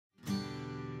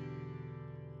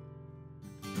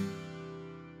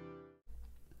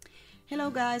Hello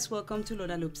guys, welcome to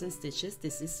Lola Loops and Stitches.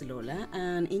 This is Lola,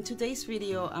 and in today's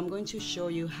video I'm going to show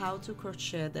you how to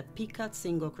crochet the Picot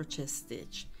single crochet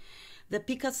stitch. The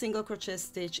Picot single crochet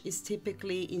stitch is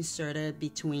typically inserted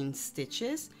between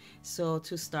stitches. So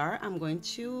to start, I'm going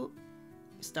to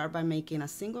start by making a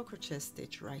single crochet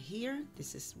stitch right here.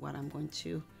 This is what I'm going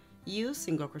to use,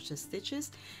 single crochet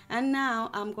stitches. And now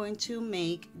I'm going to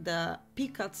make the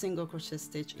Picot single crochet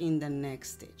stitch in the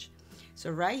next stitch. So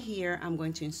right here, I'm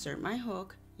going to insert my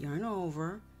hook, yarn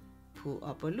over, pull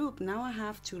up a loop. Now I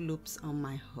have 2 loops on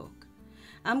my hook.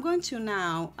 I'm going to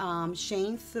now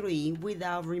chain 3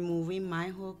 without removing my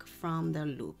hook from the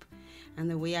loop. And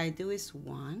the way I do is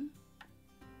 1,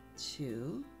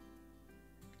 2,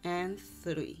 and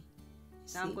 3.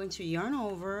 Now I'm going to yarn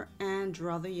over and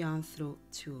draw the yarn through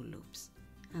 2 loops.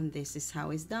 And this is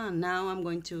how it's done. Now I'm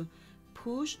going to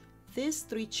push this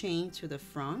 3 chain to the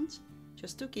front,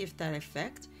 just to give that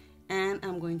effect, and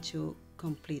I'm going to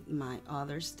complete my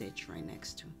other stitch right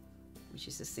next to, which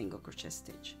is a single crochet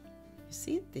stitch. You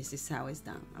see, this is how it's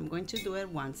done. I'm going to do it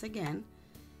once again.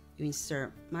 You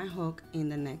insert my hook in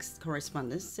the next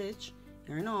corresponding stitch,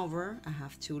 yarn over, I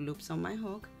have 2 loops on my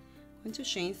hook, I'm going to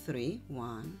chain 3,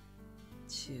 1,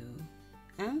 2,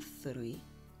 and 3,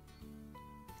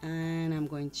 and I'm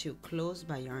going to close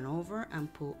by yarn over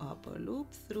and pull up a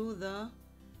loop through the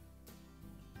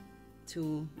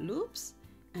 2 loops,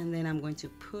 and then I'm going to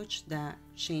push that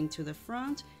chain to the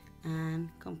front and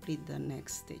complete the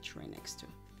next stitch right next to.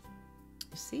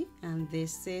 You see, and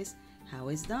this is how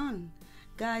it's done.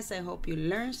 Guys, I hope you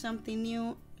learned something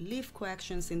new. Leave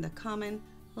questions in the comment,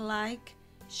 like,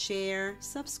 share,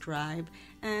 subscribe,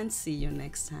 and see you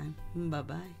next time. Bye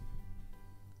bye.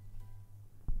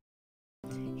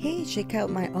 Hey, check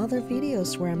out my other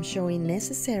videos where I'm showing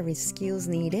necessary skills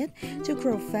needed to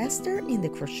grow faster in the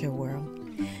crochet world.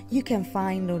 You can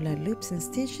find Lola Loops and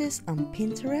Stitches on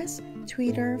Pinterest,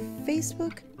 Twitter,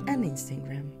 Facebook, and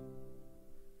Instagram.